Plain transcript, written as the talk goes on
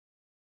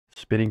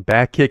Spinning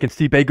back kick, and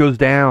Stipe goes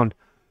down.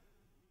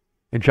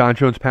 And John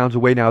Jones pounds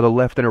away now, the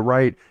left and a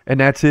right.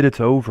 And that's it. It's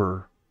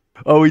over.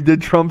 Oh, he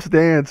did Trump's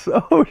dance.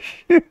 Oh,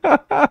 shit.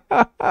 I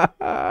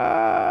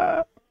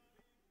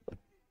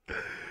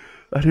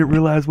didn't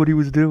realize what he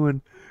was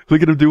doing.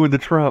 Look at him doing the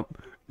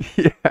Trump.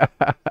 Yeah.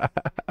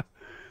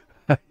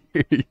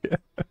 Yeah.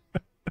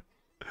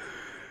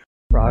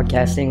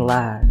 Broadcasting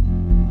live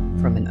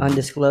from an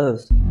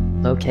undisclosed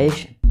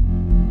location.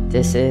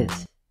 This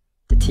is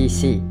the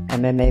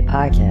TCMMA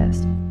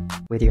podcast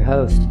with your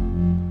host,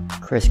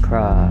 Chris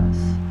Cross.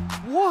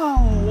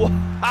 Whoa!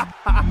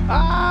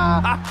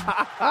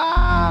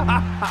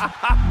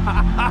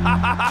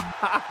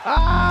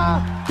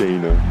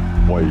 Dana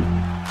White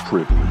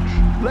privilege.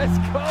 Let's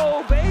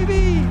go,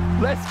 baby!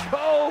 Let's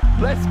go!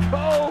 Let's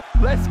go!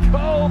 Let's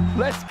go!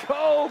 Let's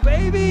go,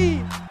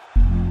 baby!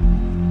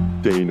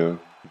 Dana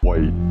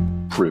White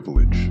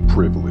privilege.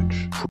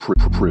 Privilege.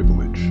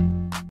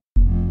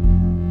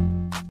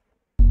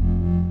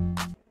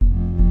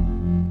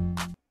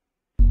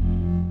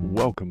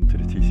 Welcome to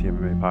the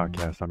TCMMA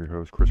podcast. I'm your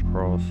host, Chris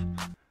Cross,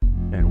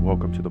 and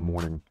welcome to the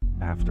morning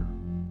after.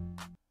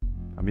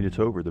 I mean, it's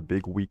over. The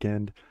big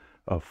weekend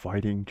of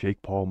fighting,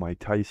 Jake Paul, Mike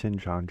Tyson,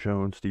 John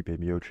Jones, Stipe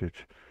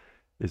Miocic,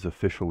 is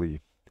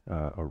officially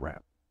a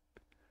wrap.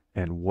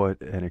 And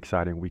what an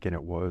exciting weekend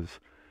it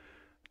was.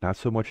 Not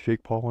so much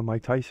Jake Paul and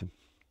Mike Tyson,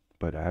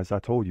 but as I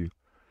told you,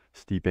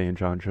 Stipe and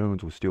John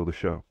Jones will steal the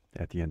show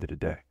at the end of the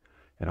day.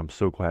 And I'm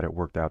so glad it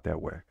worked out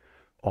that way.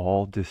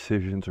 All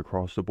decisions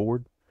across the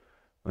board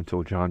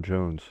until John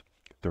Jones'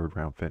 third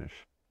round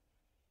finish.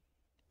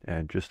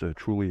 And just a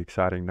truly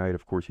exciting night.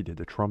 Of course, he did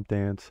the Trump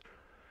dance.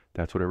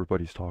 That's what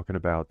everybody's talking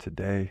about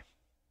today.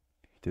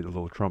 He did a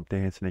little Trump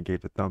dance and then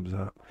gave the thumbs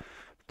up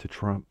to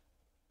Trump.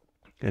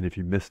 And if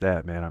you missed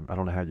that, man, I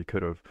don't know how you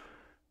could have.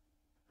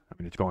 I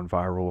mean, it's gone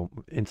viral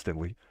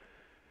instantly.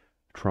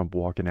 Trump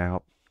walking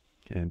out,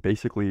 and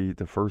basically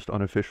the first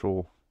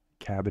unofficial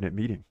cabinet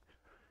meeting.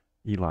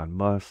 Elon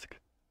Musk,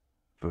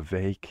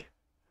 Vivek,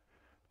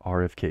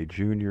 RFK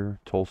Jr.,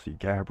 Tulsi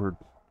Gabbard,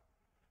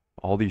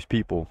 all these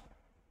people,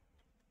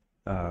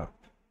 and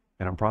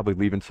I'm probably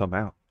leaving some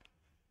out,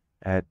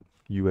 at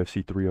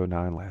UFC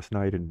 309 last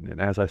night.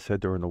 And as I said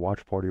during the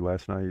watch party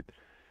last night,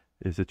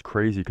 it's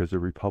crazy because the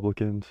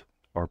Republicans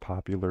are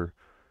popular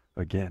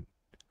again.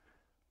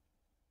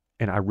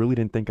 And I really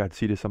didn't think I'd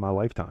see this in my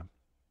lifetime.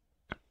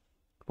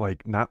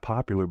 Like, not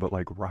popular, but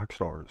like rock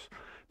stars.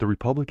 The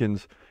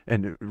Republicans,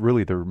 and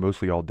really they're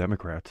mostly all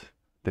Democrats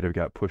that have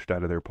got pushed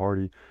out of their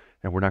party.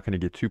 And we're not going to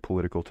get too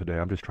political today.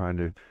 I'm just trying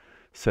to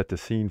set the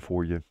scene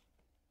for you.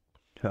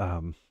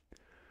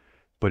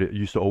 But it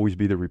used to always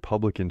be the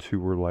Republicans who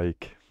were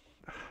like,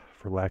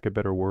 for lack of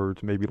better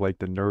words, maybe like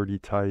the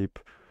nerdy type,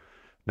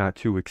 not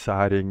too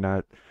exciting,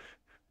 not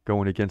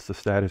going against the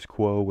status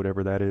quo,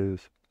 whatever that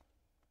is.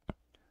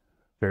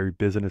 Very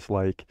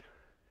business-like.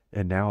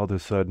 And now all of a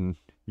sudden,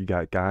 you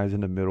got guys in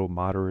the middle,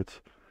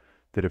 moderates,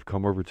 that have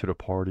come over to the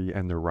party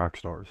and they're rock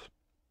stars.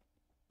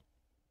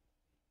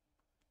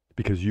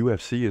 Because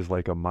UFC is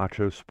like a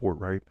macho sport,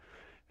 right?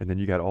 And then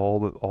you got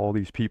all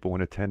these people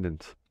in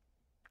attendance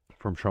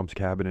from Trump's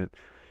cabinet.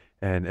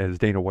 And as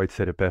Dana White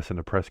said it best in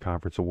the press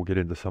conference, so we'll get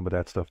into some of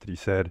that stuff that he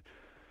said,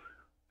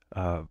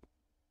 that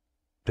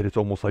it's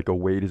almost like a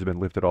weight has been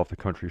lifted off the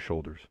country's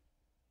shoulders.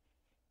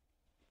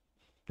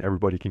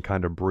 Everybody can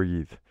kind of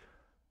breathe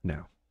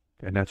now.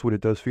 And that's what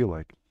it does feel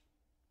like.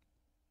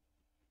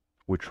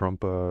 With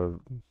Trump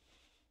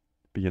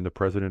being the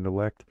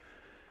president-elect.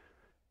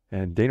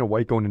 And Dana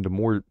White going into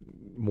more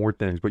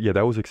things. But yeah,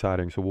 that was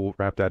exciting. So we'll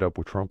wrap that up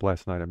with Trump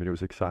last night. I mean, it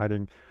was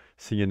exciting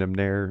seeing him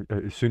there.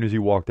 As soon as he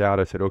walked out,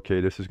 I said,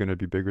 okay, this is going to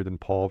be bigger than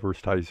Paul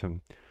versus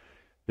Tyson.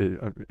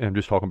 I'm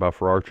just talking about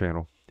for our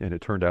channel. And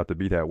it turned out to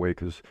be that way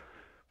because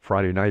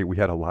Friday night we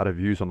had a lot of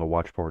views on the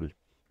watch party.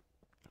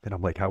 And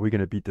I'm like, how are we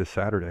going to beat this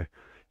Saturday?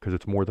 Because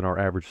it's more than our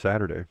average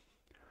Saturday.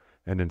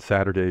 And then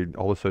Saturday,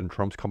 all of a sudden,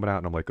 Trump's coming out.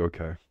 And I'm like,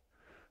 okay,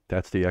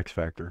 that's the X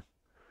factor.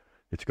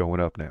 It's going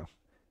up now.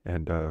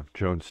 And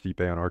Jones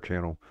Stipe on our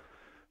channel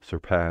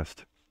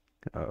surpassed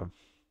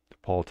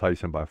Paul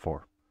Tyson by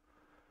far.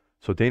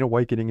 So Dana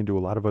White getting into a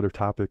lot of other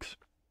topics.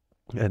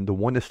 And the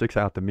one that sticks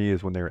out to me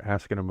is when they were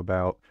asking him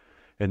about,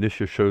 and this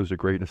just shows the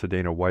greatness of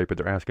Dana White, but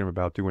they're asking him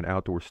about doing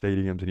outdoor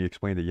stadiums. And he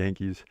explained the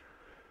Yankees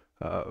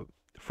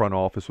front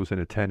office was in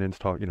attendance,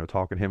 talking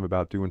to him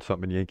about doing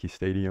something in Yankee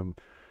Stadium.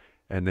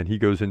 And then he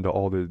goes into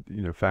all the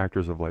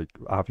factors of, like,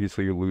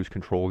 obviously you lose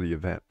control of the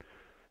event.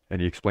 And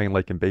he explained,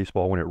 like in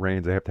baseball, when it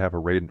rains, they have to have a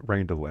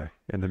rain delay.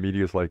 And the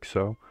media's like,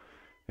 so?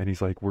 And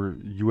he's like,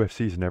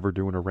 UFC's never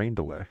doing a rain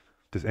delay.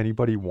 Does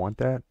anybody want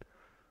that?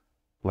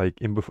 Like,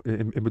 in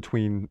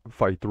between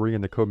fight 3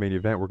 and the co-main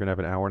event, we're going to have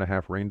an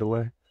hour-and-a-half rain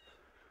delay?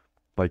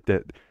 Like,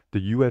 that,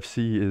 the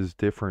UFC is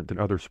different than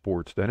other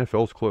sports. The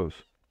NFL's close.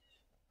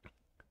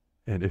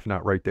 And if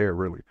not right there,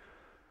 really.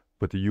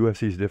 But the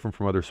UFC is different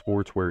from other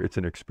sports where it's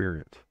an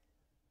experience.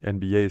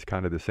 NBA is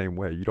kind of the same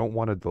way. You don't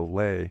want to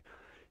delay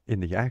in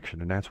the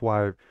action. And that's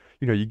why,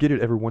 you get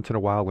it every once in a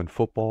while in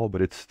football,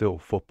 but it's still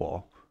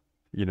football,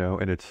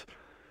 and it's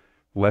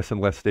less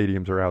and less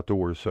stadiums are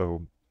outdoors,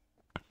 so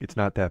it's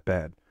not that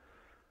bad.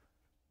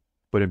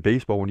 But in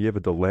baseball, when you have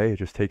a delay, it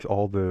just takes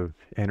all the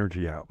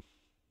energy out.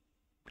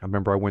 I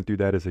remember I went through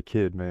that as a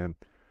kid, man.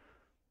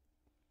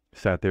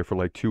 Sat there for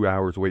like 2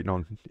 hours waiting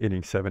on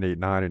inning 7, 8,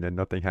 9, and then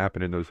nothing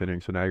happened in those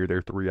innings. So now you're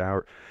there 3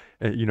 hours,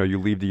 and you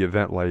leave the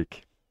event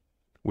like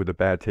with a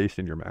bad taste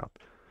in your mouth.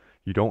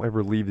 You don't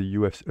ever leave the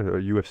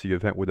UFC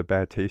event with a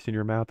bad taste in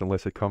your mouth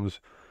unless it comes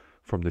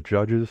from the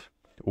judges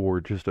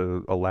or just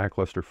a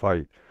lackluster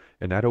fight.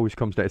 And that always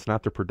comes down, it's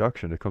not the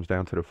production, it comes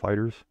down to the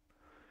fighters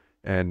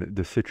and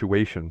the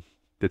situation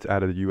that's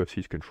out of the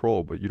UFC's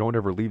control. But you don't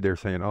ever leave there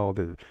saying, oh,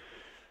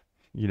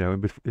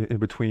 in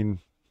between,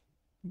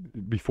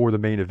 before the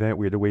main event,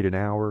 we had to wait an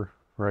hour,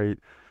 right?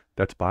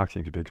 That's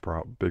boxing's big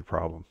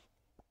problem.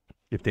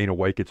 If Dana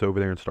White gets over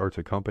there and starts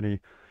a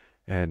company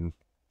and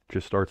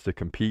just starts to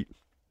compete,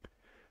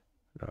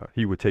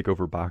 he would take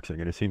over boxing,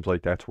 and it seems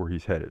like that's where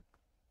he's headed.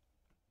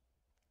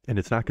 And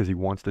it's not because he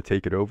wants to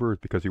take it over,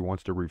 it's because he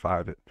wants to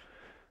revive it.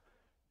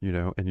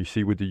 And you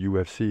see with the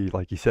UFC,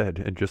 like you said,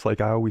 and just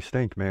like I always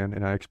think, man,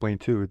 and I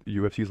explained too, the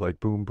UFC's like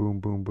boom, boom,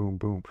 boom, boom,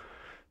 boom,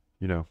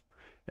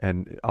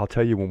 And I'll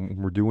tell you, when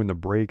we're doing the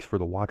breaks for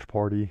the watch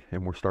party,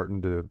 and we're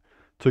starting to,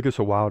 took us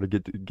a while to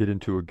get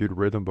into a good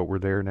rhythm, but we're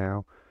there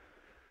now.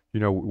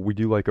 We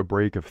do like a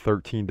break of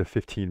 13 to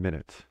 15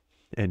 minutes.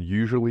 And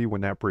usually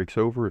when that breaks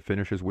over, it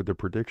finishes with the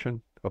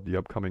prediction of the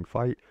upcoming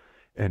fight,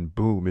 and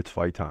boom, it's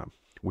fight time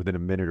within a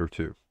minute or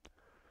two.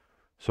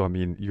 So, I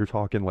mean, you're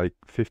talking like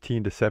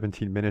 15 to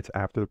 17 minutes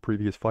after the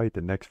previous fight,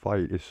 the next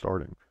fight is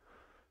starting.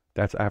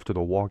 That's after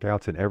the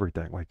walkouts and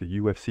everything. Like, the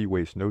UFC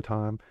wastes no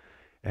time,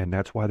 and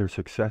that's why they're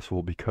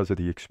successful, because of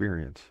the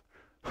experience.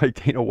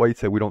 Like Dana White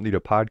said, we don't need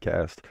a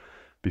podcast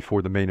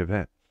before the main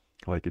event.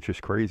 Like, it's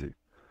just crazy,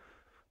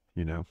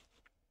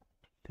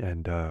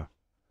 And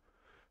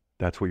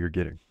that's what you're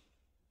getting.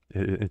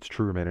 It's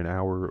true, man. An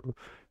hour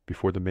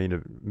before the main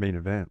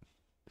event,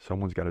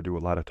 someone's got to do a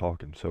lot of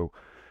talking. So,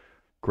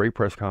 great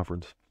press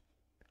conference,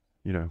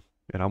 and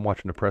I'm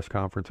watching the press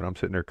conference, and I'm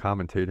sitting there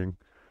commentating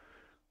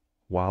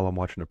while I'm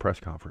watching the press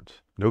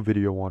conference. No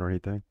video on or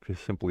anything,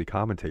 just simply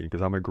commentating,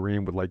 because I'm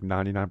agreeing with like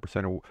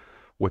 99% of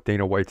what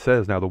Dana White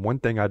says. Now, the one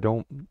thing I'm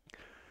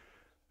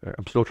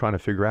still trying to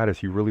figure out is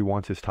he really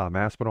wants his Tom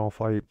Aspinall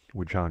fight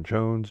with John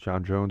Jones.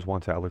 John Jones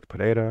wants Alex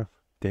Pereira.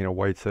 Dana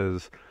White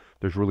says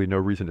there's really no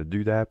reason to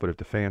do that, but if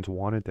the fans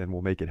want it, then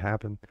we'll make it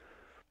happen.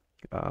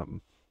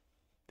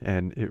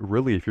 And it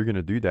really, if you're going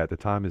to do that, the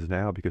time is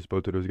now, because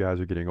both of those guys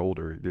are getting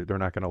older. They're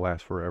not going to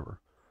last forever.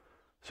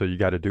 So you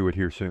got to do it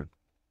here soon.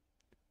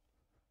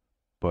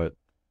 But,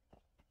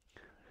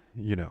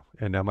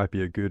 and that might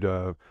be a good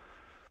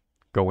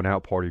going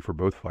out party for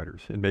both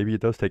fighters. And maybe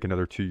it does take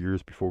another 2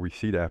 years before we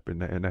see that,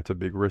 and that's a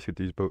big risk if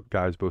these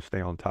guys both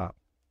stay on top.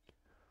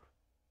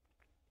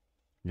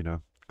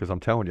 Because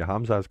I'm telling you,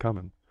 Hamza's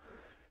coming.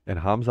 And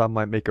Hamza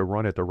might make a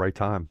run at the right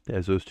time.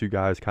 As those two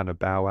guys kind of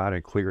bow out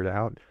and clear it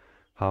out,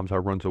 Hamza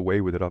runs away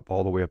with it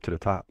all the way up to the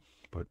top.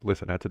 But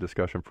listen, that's a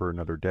discussion for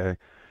another day.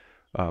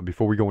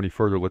 Before we go any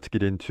further, let's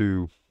get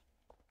into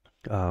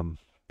the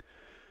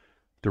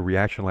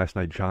reaction last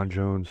night. John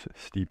Jones,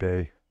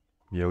 Stipe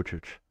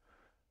Miocic.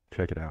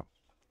 Check it out.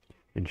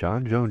 And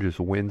John Jones just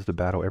wins the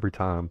battle every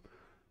time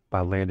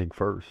by landing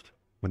first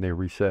when they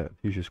reset.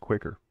 He's just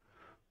quicker.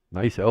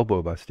 Nice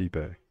elbow by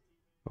Stipe.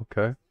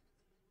 Okay.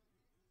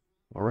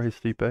 All right,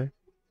 Stipe.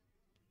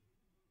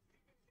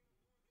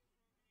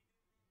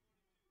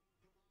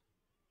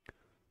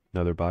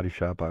 Another body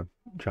shot by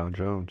John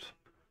Jones.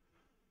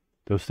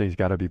 Those things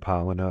got to be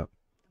piling up.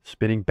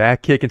 Spinning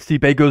back kick, and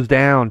Stipe goes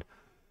down.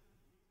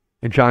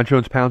 And John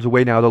Jones pounds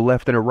away now, the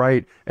left and a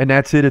right. And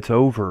that's it. It's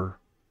over.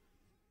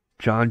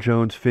 John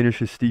Jones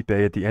finishes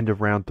Stipe at the end of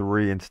round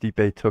 3. And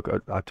Stipe took,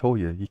 I told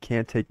you, you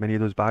can't take many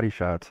of those body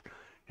shots.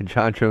 And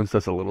John Jones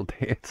does a little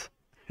dance.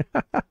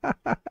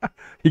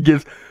 He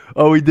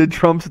did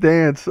Trump's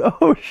dance.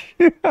 Oh,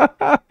 shit.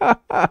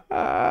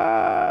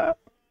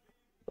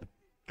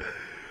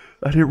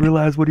 I didn't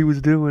realize what he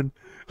was doing.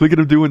 Look at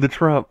him doing the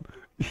Trump.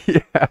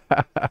 Yeah.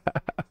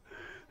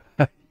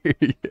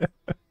 Yeah.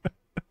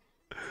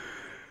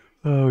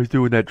 Oh, he's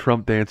doing that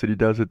Trump dance that he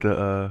does at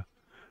the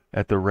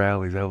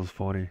rallies. That was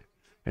funny.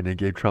 And they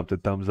gave Trump the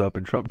thumbs up,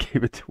 and Trump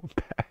gave it to him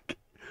back.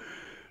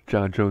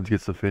 John Jones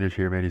gets the finish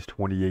here, man. He's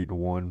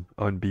 28-1,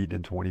 unbeaten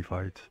in 20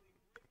 fights.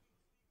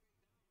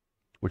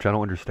 Which I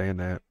don't understand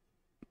that.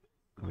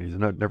 I mean, he's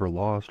never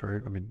lost,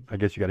 right? I mean, I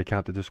guess you got to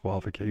count the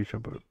disqualification,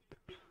 but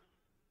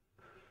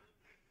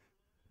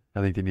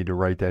I think they need to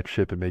right that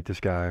ship and make this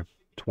guy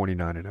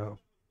 29-0.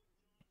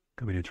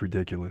 I mean, it's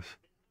ridiculous.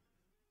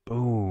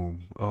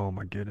 Boom. Oh,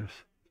 my goodness.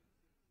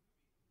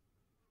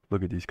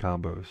 Look at these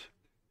combos.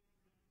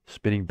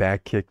 Spinning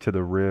back kick to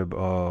the rib.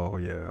 Oh,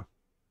 yeah.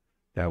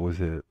 That was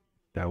it.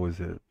 That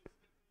was it.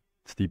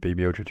 Stipe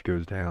Miocic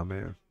goes down,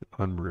 man.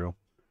 Unreal.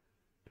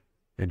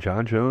 And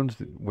John Jones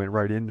went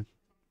right in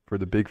for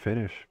the big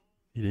finish.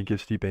 He didn't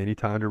give Stipe any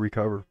time to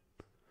recover.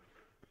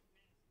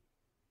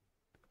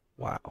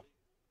 Wow.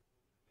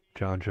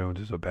 John Jones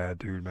is a bad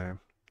dude, man.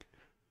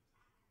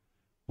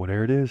 Well,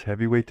 there it is,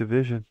 heavyweight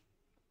division.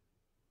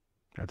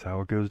 That's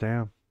how it goes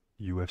down.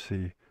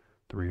 UFC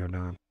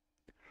 309.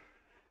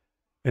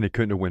 And it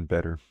couldn't have went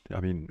better. I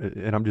mean,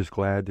 and I'm just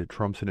glad that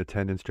Trump's in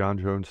attendance. John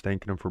Jones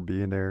thanking him for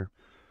being there.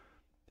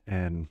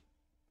 And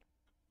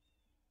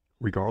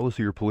regardless of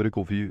your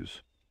political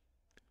views,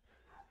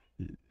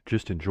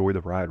 just enjoy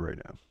the ride right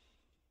now.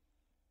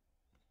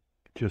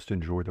 Just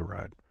enjoy the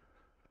ride.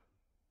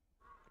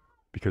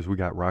 Because we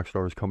got rock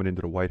stars coming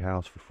into the White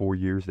House for 4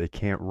 years. They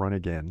can't run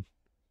again.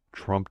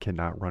 Trump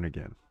cannot run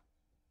again.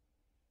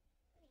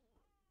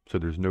 So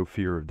there's no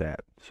fear of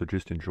that. So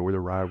just enjoy the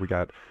ride. We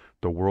got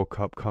the World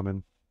Cup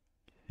coming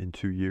in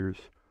 2 years.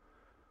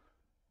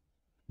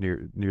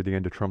 Near the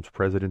end of Trump's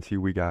presidency,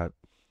 we got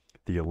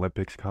the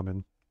Olympics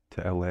coming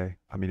to LA.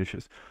 I mean, it's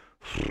just,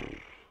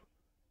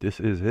 this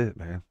is it,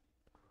 man.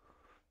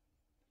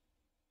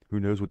 Who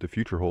knows what the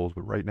future holds,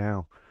 but right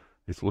now,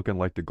 it's looking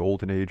like the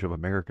golden age of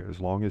America. As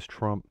long as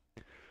Trump,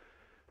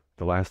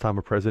 the last time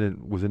a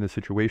president was in a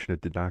situation,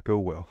 it did not go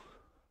well.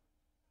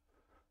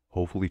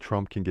 Hopefully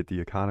Trump can get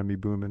the economy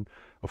booming.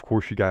 Of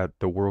course, you got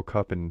the World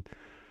Cup and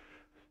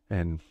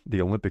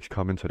the Olympics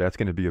coming, so that's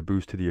going to be a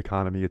boost to the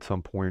economy at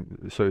some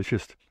point. So it's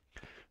just,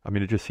 I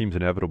mean, it just seems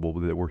inevitable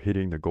that we're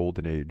hitting the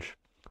golden age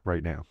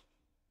right now.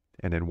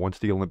 And then once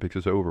the Olympics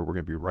is over, we're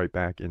going to be right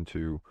back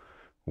into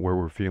where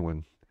we're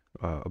feeling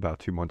about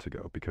 2 months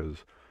ago,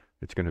 because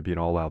it's going to be an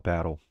all-out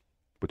battle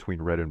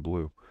between red and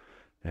blue.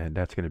 And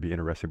that's going to be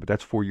interesting. But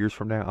that's 4 years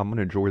from now. I'm going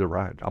to enjoy the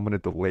ride. I'm going to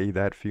delay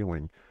that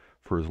feeling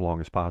for as long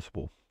as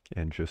possible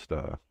and just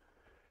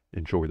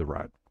enjoy the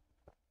ride.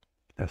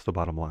 That's the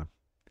bottom line.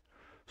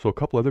 So a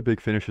couple other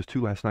big finishes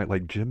too last night,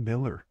 like Jim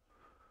Miller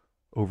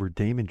over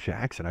Damon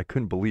Jackson. I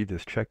couldn't believe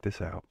this. Check this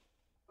out.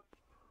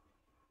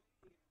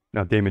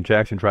 Now Damon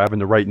Jackson driving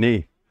the right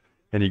knee,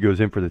 and he goes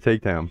in for the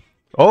takedown.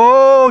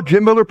 Oh,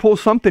 Jim Miller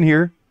pulls something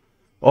here.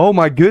 Oh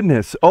my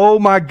goodness. Oh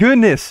my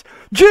goodness.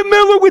 Jim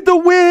Miller with the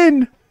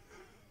win.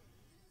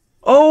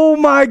 Oh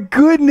my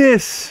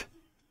goodness.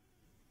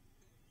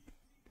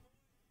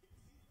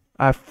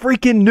 I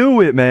freaking knew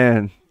it,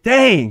 man.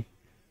 Dang.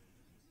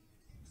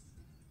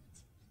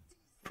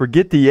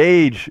 Forget the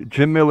age.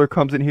 Jim Miller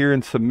comes in here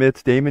and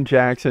submits Damon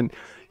Jackson.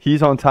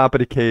 He's on top of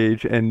the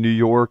cage, and New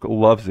York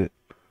loves it.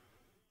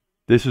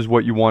 This is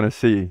what you want to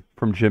see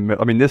from Jim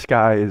Miller. I mean, this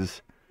guy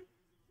is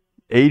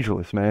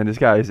ageless, man. This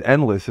guy is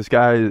endless. This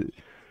guy,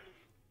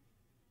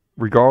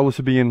 regardless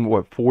of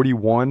being,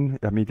 41?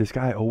 I mean, this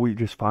guy always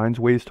just finds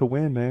ways to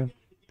win, man.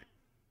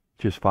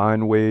 Just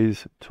find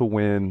ways to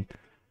win.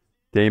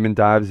 Damon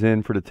dives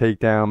in for the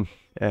takedown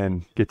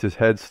and gets his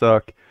head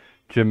stuck.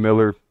 Jim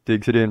Miller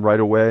digs it in right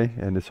away,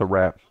 and it's a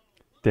wrap.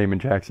 Damon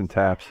Jackson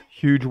taps.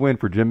 Huge win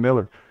for Jim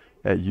Miller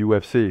at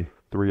UFC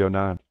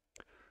 309.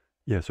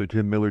 Yeah, so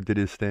Jim Miller did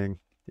his thing,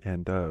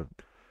 and the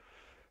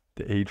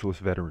ageless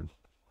veteran,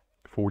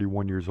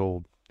 41 years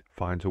old,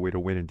 finds a way to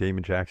win, and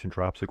Damon Jackson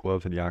drops the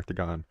gloves in the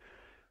octagon,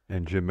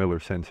 and Jim Miller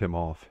sends him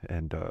off,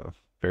 and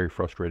very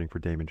frustrating for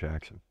Damon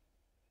Jackson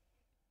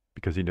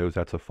because he knows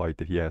that's a fight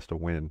that he has to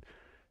win.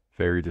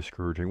 Very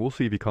discouraging. We'll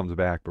see if he comes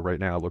back, but right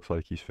now it looks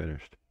like he's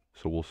finished,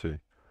 so we'll see.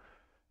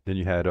 Then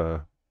you had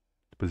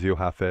Bazil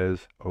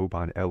Hafez,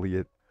 Oban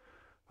Elliott,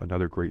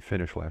 another great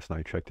finish last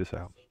night. Check this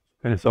out.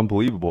 And it's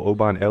unbelievable.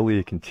 Oban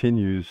Elliott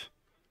continues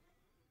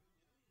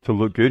to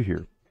look good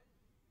here.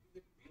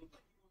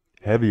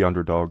 Heavy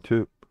underdog,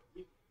 too.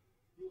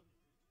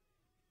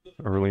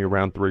 Early in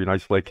round 3,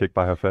 nice leg kick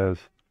by Hafez.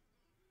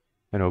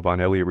 And Oban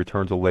Elliott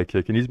returns a leg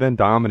kick. And he's been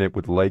dominant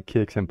with leg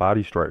kicks and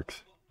body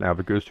strikes. Now, if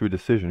it goes to a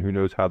decision, who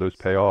knows how those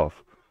pay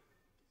off.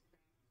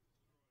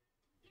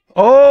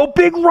 Oh,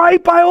 big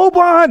right by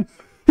Oban!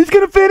 He's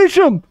going to finish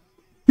him!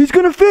 He's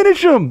going to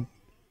finish him!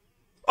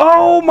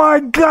 Oh my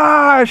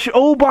gosh!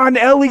 Oban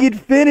Elliott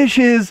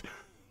finishes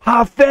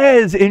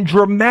Hafez in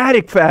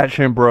dramatic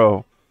fashion,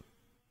 bro.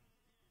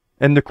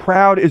 And the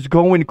crowd is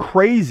going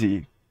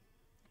crazy.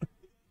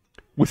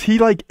 Was he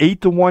like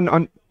 8-1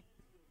 on...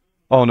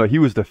 Oh no, he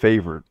was the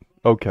favorite.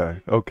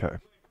 Okay.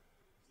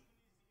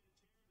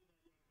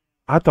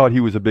 I thought he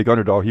was a big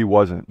underdog. He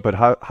wasn't. But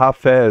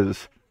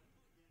Hafez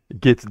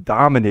gets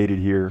dominated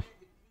here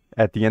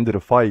at the end of the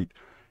fight.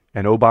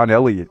 And Oban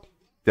Elliott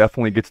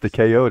definitely gets the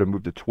KO to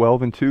move to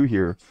 12-2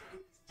 here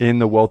in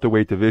the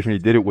welterweight division. He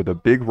did it with a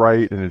big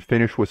right and then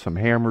finished with some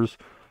hammers.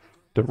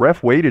 The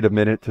ref waited a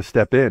minute to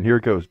step in. Here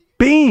it goes.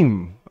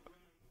 Beam!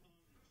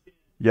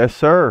 Yes,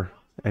 sir.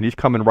 And he's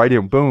coming right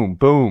in. Boom,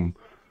 boom.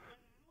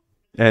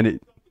 And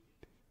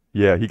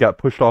yeah, he got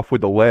pushed off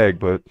with the leg,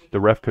 but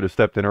the ref could have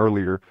stepped in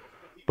earlier.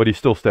 But he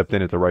still stepped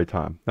in at the right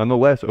time.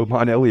 Nonetheless,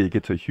 Oban Elliott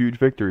gets a huge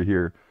victory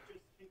here.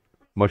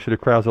 Much of the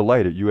crowd's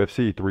alight at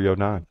UFC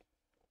 309.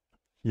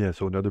 Yeah,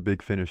 so another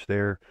big finish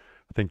there.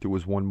 I think there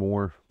was one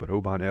more, but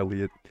Oban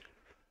Elliott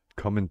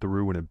coming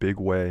through in a big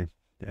way.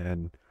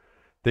 And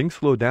things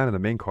slowed down in the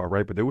main card,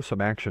 right? But there was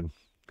some action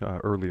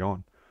early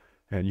on.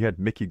 And you had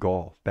Mickey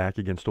Gall back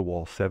against the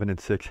wall.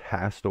 7-6,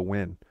 has to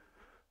win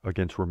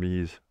against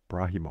Ramiz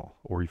Brahimov,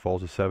 or he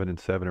falls to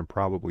 7-7 and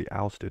probably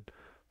ousted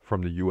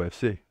from the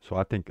UFC. So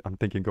I'm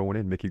thinking going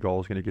in, Mickey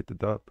Gall is going to get the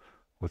dub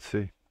Let's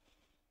see.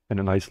 And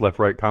a nice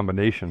left-right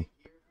combination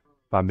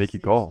by Mickey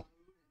Gall.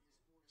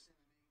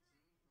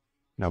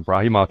 Now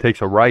Brahimov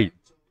takes a right.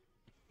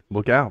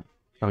 Look out.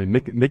 I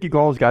mean, Mickey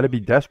Gall's got to be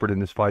desperate in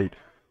this fight.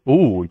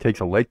 Ooh, he takes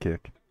a leg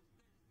kick.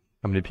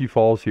 I mean, if he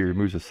falls here, he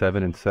moves to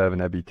 7-7.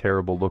 That'd be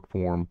terrible look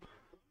for him.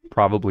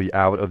 Probably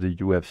out of the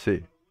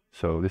UFC.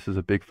 So this is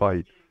a big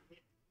fight.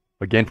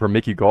 Again, for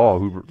Mickey Gall,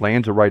 who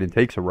lands a right and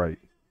takes a right.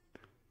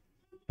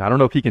 I don't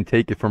know if he can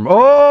take it from...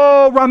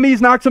 Oh,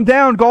 Ramiz knocks him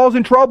down. Gall's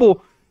in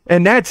trouble.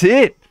 And that's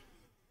it.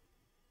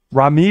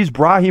 Ramiz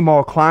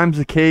Brahimov climbs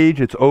the cage.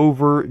 It's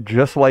over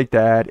just like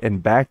that.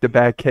 And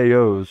back-to-back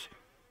KOs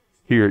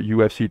here at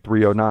UFC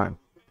 309.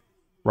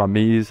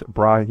 Ramiz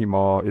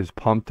Brahimov is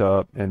pumped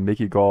up, and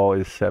Mickey Gall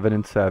is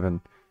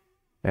 7-7.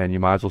 And you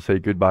might as well say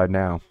goodbye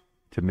now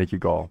to Mickey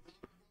Gall.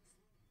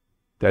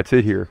 That's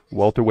it here.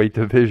 Welterweight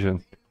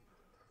division.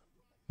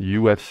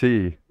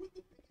 UFC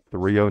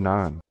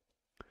 309.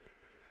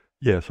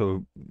 Yeah,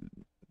 so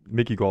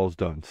Mickey Gall's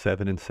done.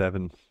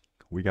 7-7.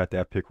 We got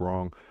that pick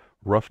wrong.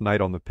 Rough night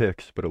on the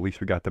picks, but at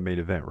least we got the main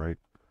event, right?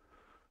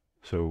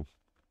 So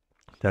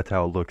that's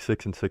how it looks.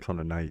 6-6 on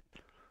the night.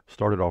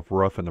 Started off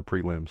rough in the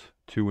prelims.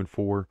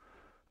 2-4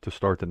 to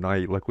start the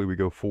night. Luckily, we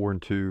go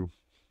 4-2,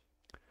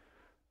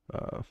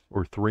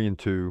 or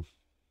 3-2.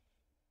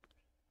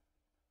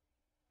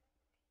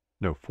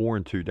 No,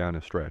 4-2 down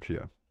the stretch.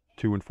 Yeah,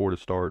 2-4 to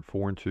start.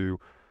 4-2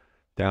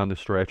 down the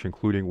stretch,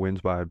 including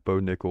wins by Bo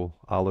Nickel,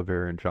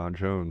 Oliveira, and John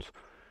Jones.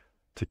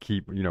 To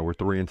keep, we're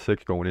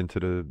 3-6 going into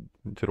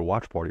the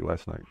watch party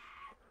last night.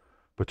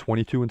 But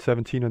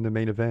 22-17 in the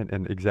main event,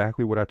 and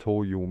exactly what I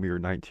told you when we were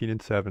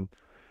 19-7.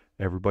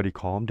 Everybody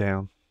calm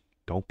down.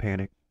 Don't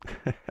panic.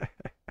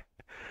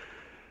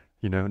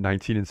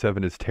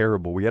 19-7 is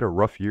terrible. We had a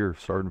rough year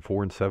starting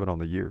 4-7 on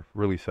the year.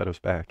 Really set us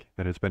back.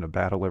 And it's been a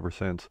battle ever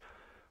since.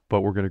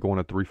 But we're going to go on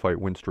a 3-fight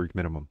win streak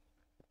minimum.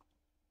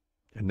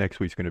 And next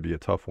week's going to be a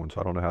tough one,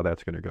 so I don't know how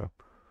that's going to go.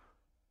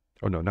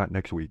 Oh, no, not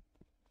next week.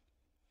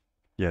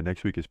 Yeah,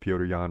 next week is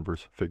Piotr Jan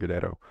versus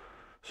Figueiredo.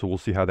 So we'll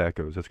see how that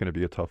goes. That's going to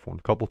be a tough one.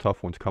 A couple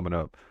tough ones coming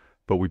up.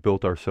 But we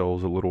built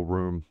ourselves a little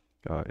room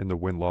in the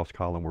win-loss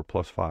column. We're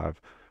 +5,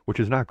 which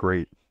is not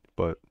great,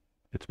 but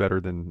it's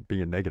better than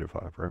being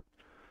 -5, right?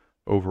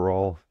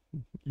 Overall,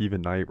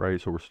 even night,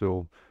 right? So we're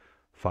still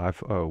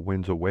 5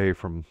 wins away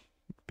from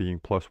being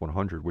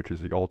 +100, which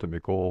is the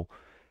ultimate goal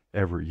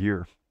every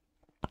year.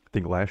 I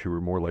think last year we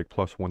were more like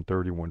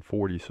 +130,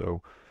 140,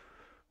 so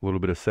a little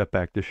bit of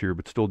setback this year,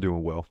 but still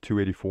doing well.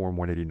 284 and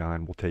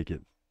 189, we'll take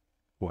it.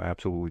 We'll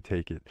absolutely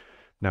take it.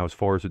 Now, as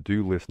far as the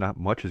due list, not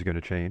much is going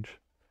to change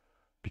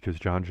because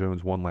John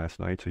Jones won last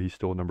night, so he's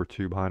still number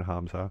 2 behind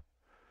Hamza.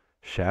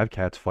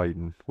 Shavkat's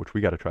fighting, which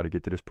we got to try to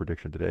get to this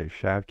prediction today.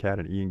 Shavkat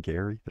and Ian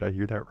Gary, did I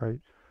hear that right?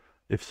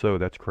 If so,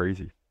 that's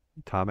crazy.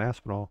 Tom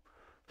Aspinall,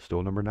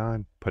 still number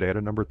 9.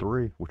 Pereira number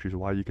 3, which is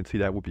why you can see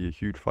that would be a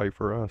huge fight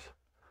for us.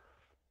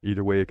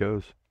 Either way it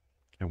goes.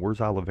 And where's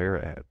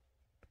Oliveira at?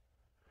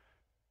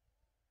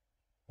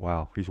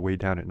 Wow, he's way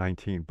down at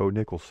 19. Bo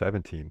Nickel's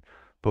 17.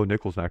 Bo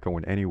Nickel's not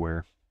going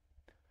anywhere.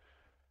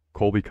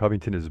 Colby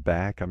Covington is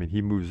back. I mean,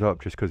 he moves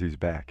up just because he's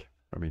back.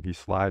 I mean, he's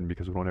sliding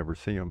because we don't ever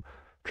see him.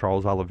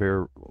 Charles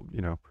Oliveira,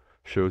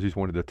 shows he's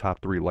one of the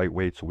top 3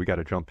 lightweights, so we got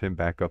to jump him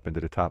back up into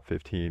the top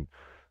 15.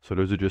 So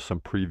those are just some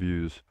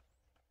previews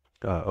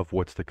of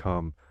what's to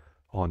come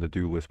on the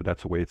due list, but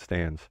that's the way it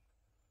stands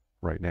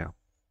right now.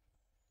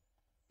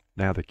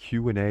 Now the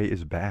Q&A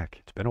is back.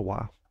 It's been a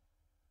while.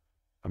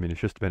 I mean,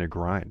 it's just been a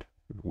grind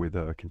with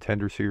a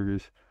Contender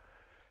Series,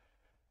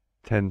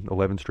 10,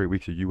 11 straight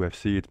weeks of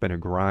UFC. It's been a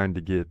grind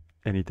to get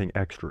anything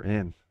extra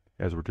in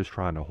as we're just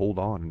trying to hold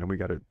on. And then we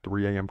got a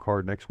 3 a.m.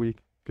 card next week.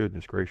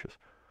 Goodness gracious.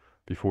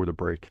 Before the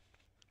break.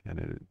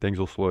 And things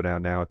will slow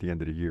down now at the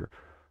end of the year.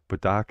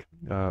 But Doc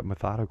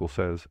Methodical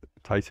says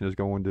Tyson is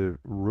going to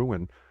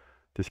ruin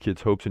this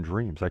kid's hopes and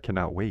dreams. I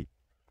cannot wait.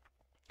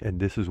 And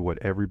this is what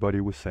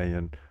everybody was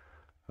saying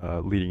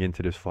leading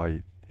into this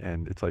fight.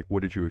 And it's like,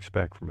 what did you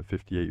expect from a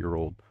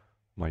 58-year-old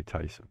Mike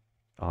Tyson?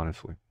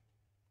 Honestly.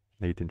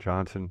 Nathan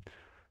Johnson,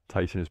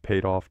 Tyson is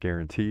paid off,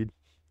 guaranteed.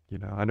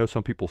 I know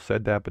some people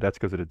said that, but that's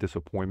because of the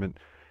disappointment.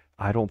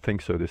 I don't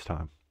think so this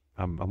time.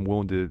 I'm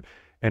willing to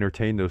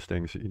entertain those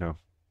things,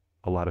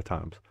 a lot of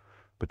times.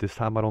 But this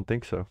time I don't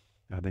think so.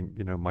 I think,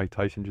 Mike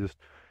Tyson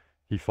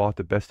he fought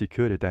the best he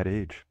could at that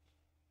age.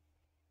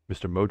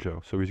 Mr.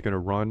 Mojo. So he's going to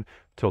run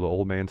till the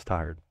old man's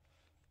tired.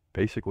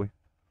 Basically,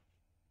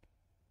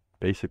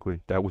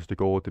 that was the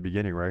goal at the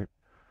beginning, right?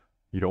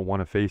 You don't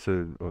want to face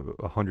a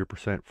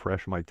 100%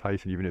 fresh Mike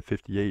Tyson, even at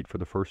 58 for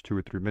the first 2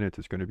 or 3 minutes.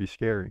 It's going to be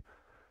scary.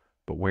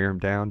 But wear him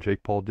down,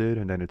 Jake Paul did,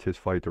 and then it's his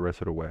fight the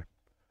rest of the way.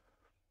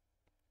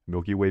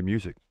 Milky Way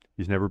music.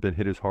 He's never been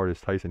hit as hard as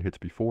Tyson hits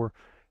before,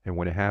 and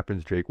when it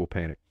happens, Jake will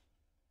panic.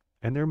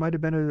 And there might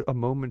have been a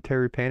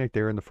momentary panic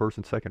there in the first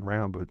and second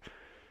round, but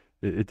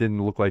it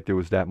didn't look like there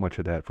was that much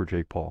of that for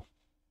Jake Paul.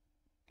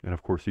 And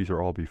of course, these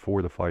are all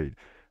before the fight.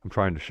 I'm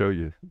trying to show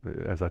you,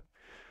 as I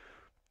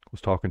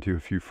was talking to a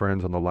few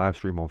friends on the live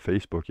stream on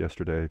Facebook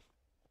yesterday,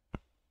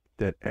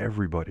 that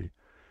everybody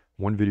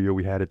One video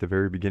we had at the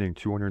very beginning,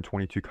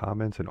 222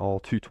 comments, and all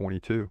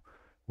 222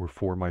 were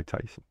for Mike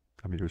Tyson.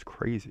 I mean, it was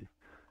crazy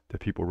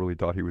that people really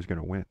thought he was going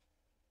to win.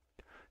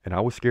 And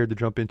I was scared to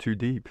jump in too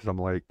deep because I'm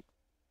like,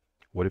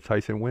 what if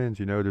Tyson wins?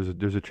 You know,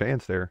 there's a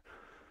chance there.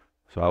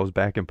 So I was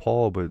backing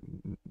Paul, but,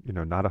 you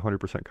know, not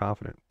 100%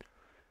 confident.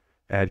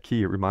 Add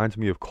key, it reminds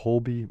me of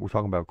Colby. We're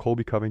talking about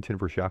Colby Covington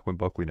versus Joaquin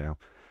Buckley now.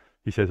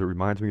 He says it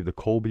reminds me of the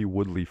Colby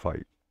Woodley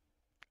fight.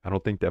 I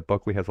don't think that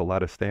Buckley has a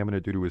lot of stamina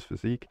due to his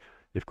physique.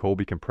 If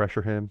Colby can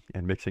pressure him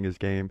and mixing his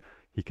game,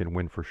 he can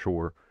win for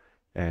sure.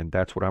 And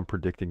that's what I'm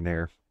predicting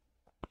there.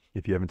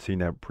 If you haven't seen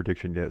that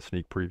prediction yet,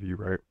 sneak preview,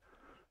 right?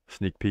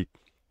 Sneak peek.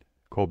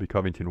 Colby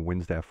Covington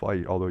wins that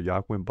fight, although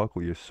Joaquin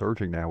Buckley is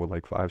surging now with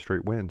like 5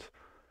 straight wins.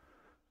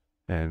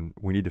 And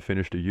we need to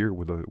finish the year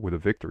with a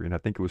victory. And I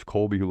think it was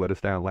Colby who let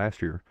us down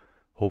last year.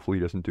 Hopefully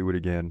he doesn't do it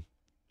again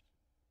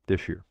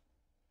this year.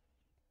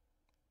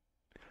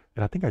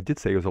 And I think I did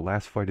say it was the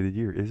last fight of the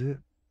year. Is it?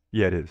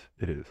 Yeah, it is.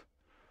 It is.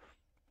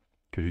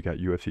 Because you got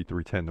UFC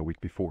 310 the week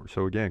before.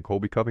 So again,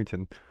 Colby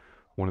Covington,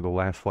 one of the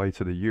last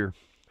fights of the year,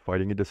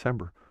 fighting in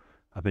December.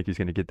 I think he's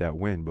going to get that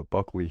win. But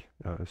Buckley,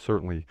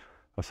 certainly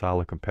a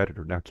solid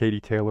competitor. Now, Katie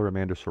Taylor,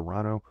 Amanda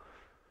Serrano,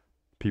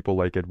 people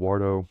like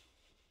Eduardo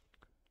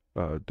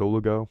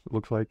Dolago, it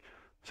looks like,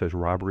 says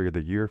robbery of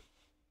the year.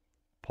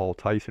 Paul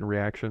Tyson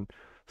reaction,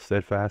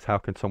 steadfast. How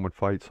can someone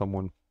fight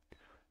someone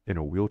in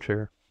a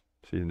wheelchair?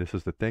 See, and this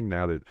is the thing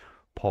now that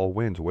Paul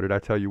wins. What did I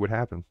tell you would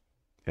happen?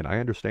 And I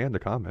understand the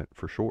comment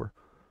for sure.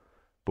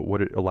 But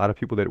a lot of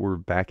people that were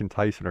backing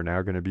Tyson are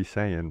now going to be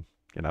saying,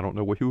 and I don't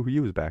know who he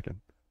was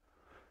backing,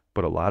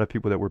 but a lot of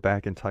people that were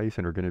backing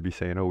Tyson are going to be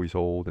saying, oh, he's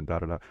old and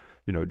da-da-da.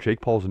 You know,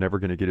 Jake Paul's never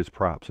going to get his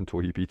props until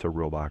he beats a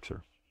real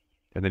boxer.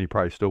 And then he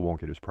probably still won't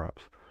get his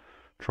props.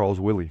 Charles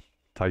Willie,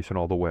 Tyson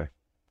all the way.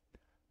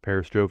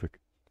 Paris Jovic,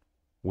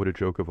 what a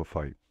joke of a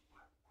fight.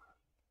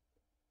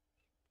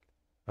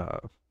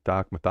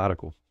 Doc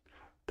Methodical,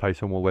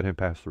 Tyson won't let him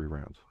pass 3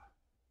 rounds.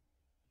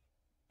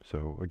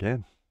 So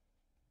again,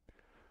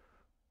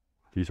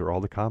 these are all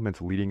the comments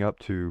leading up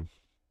to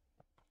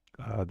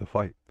the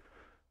fight.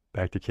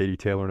 Back to Katie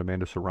Taylor and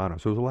Amanda Serrano.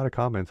 So there was a lot of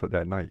comments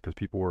that night because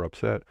people were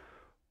upset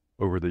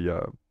over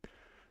the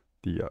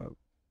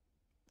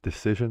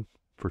decision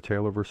for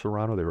Taylor versus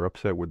Serrano. They were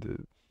upset with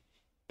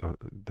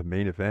the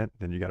main event.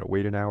 Then you got to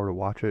wait an hour to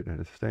watch it, and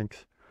it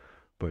stinks.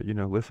 But, you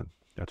know, listen,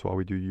 that's why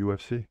we do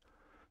UFC.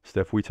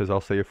 Steph Wheat says,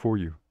 I'll say it for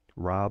you.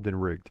 Robbed and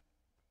rigged.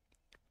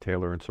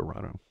 Taylor and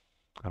Serrano.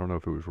 I don't know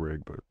if it was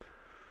rigged, but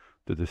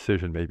the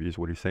decision maybe is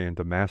what he's saying.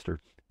 The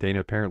master, Dana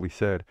apparently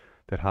said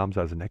that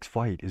Hamza's next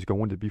fight is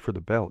going to be for the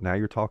belt. Now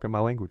you're talking my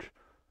language.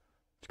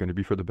 It's going to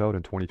be for the belt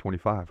in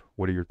 2025.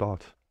 What are your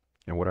thoughts?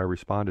 And what I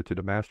responded to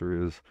the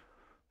master is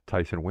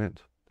Tyson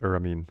wins.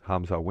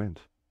 Hamza wins.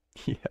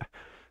 Yeah,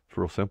 it's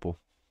real simple.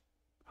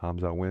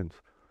 Hamza wins.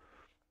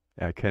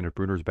 Kenneth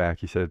Bruner's back.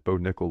 He said Bo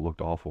Nickel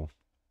looked awful.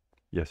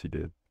 Yes, he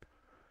did.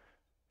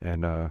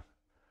 And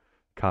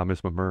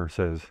Kamis Mamur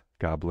says,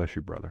 God bless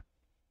you, brother.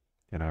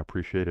 And I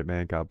appreciate it,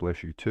 man. God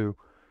bless you, too.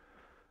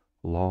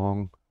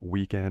 Long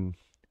weekend.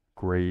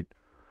 Great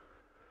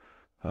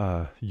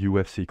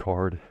UFC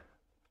card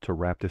to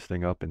wrap this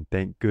thing up. And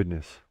thank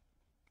goodness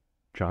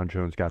Jon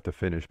Jones got to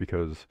finish,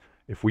 because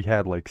if we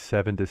had like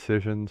 7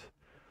 decisions,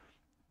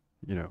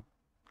 you know,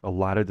 a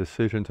lot of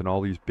decisions and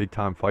all these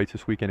big-time fights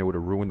this weekend, it would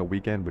have ruined the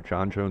weekend. But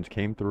Jon Jones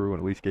came through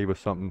and at least gave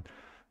us something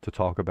to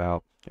talk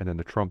about. And then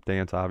the Trump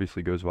dance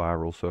obviously goes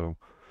viral. So,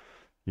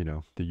 you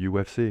know, the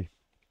UFC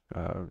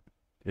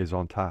is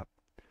on top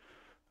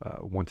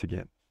once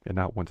again. And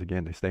not once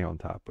again, they stay on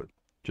top. But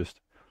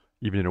just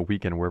even in a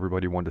weekend where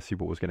everybody wanted to see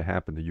what was going to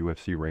happen, the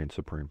UFC reigned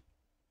supreme.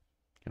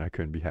 And I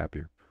couldn't be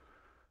happier.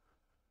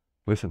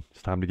 Listen,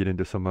 it's time to get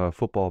into some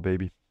football,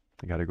 baby.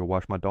 I got to go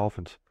watch my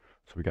Dolphins.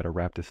 So we got to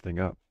wrap this thing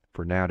up.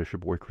 For now, this is your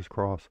boy Chris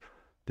Cross.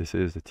 This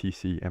is the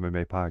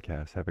TCMMA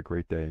podcast. Have a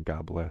great day and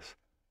God bless.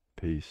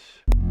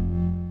 Peace.